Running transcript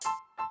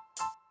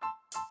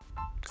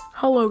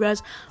Hello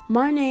guys,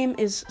 my name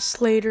is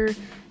Slater,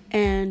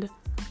 and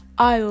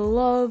I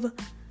love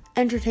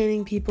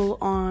entertaining people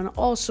on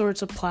all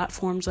sorts of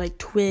platforms like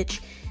Twitch,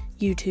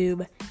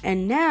 YouTube,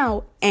 and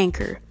now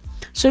Anchor.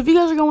 So if you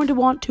guys are going to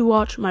want to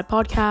watch my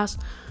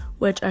podcast,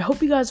 which I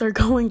hope you guys are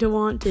going to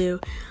want to,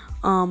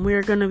 we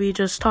are going to be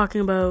just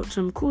talking about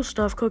some cool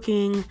stuff,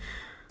 cooking,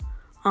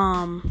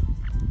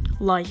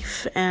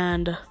 life,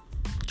 and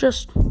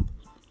just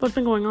what's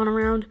been going on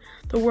around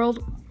the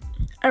world,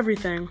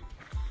 everything.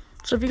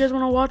 So if you guys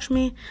want to watch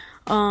me,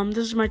 this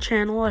is my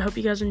channel. I hope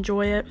you guys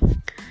enjoy it.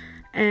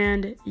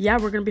 And yeah,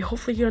 we're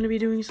hopefully going to be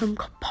doing some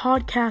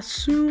podcasts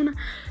soon.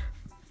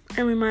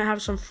 And we might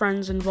have some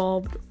friends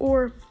involved,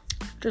 or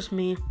just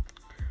me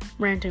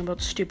ranting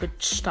about stupid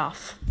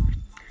stuff.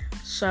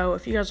 So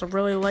if you guys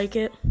really like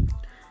it,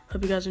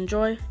 hope you guys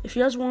enjoy. If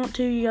you guys want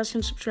to, you guys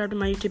can subscribe to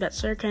my YouTube at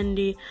Sarah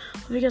Kennedy.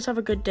 Hope you guys have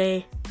a good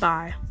day.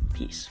 Bye.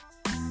 Peace.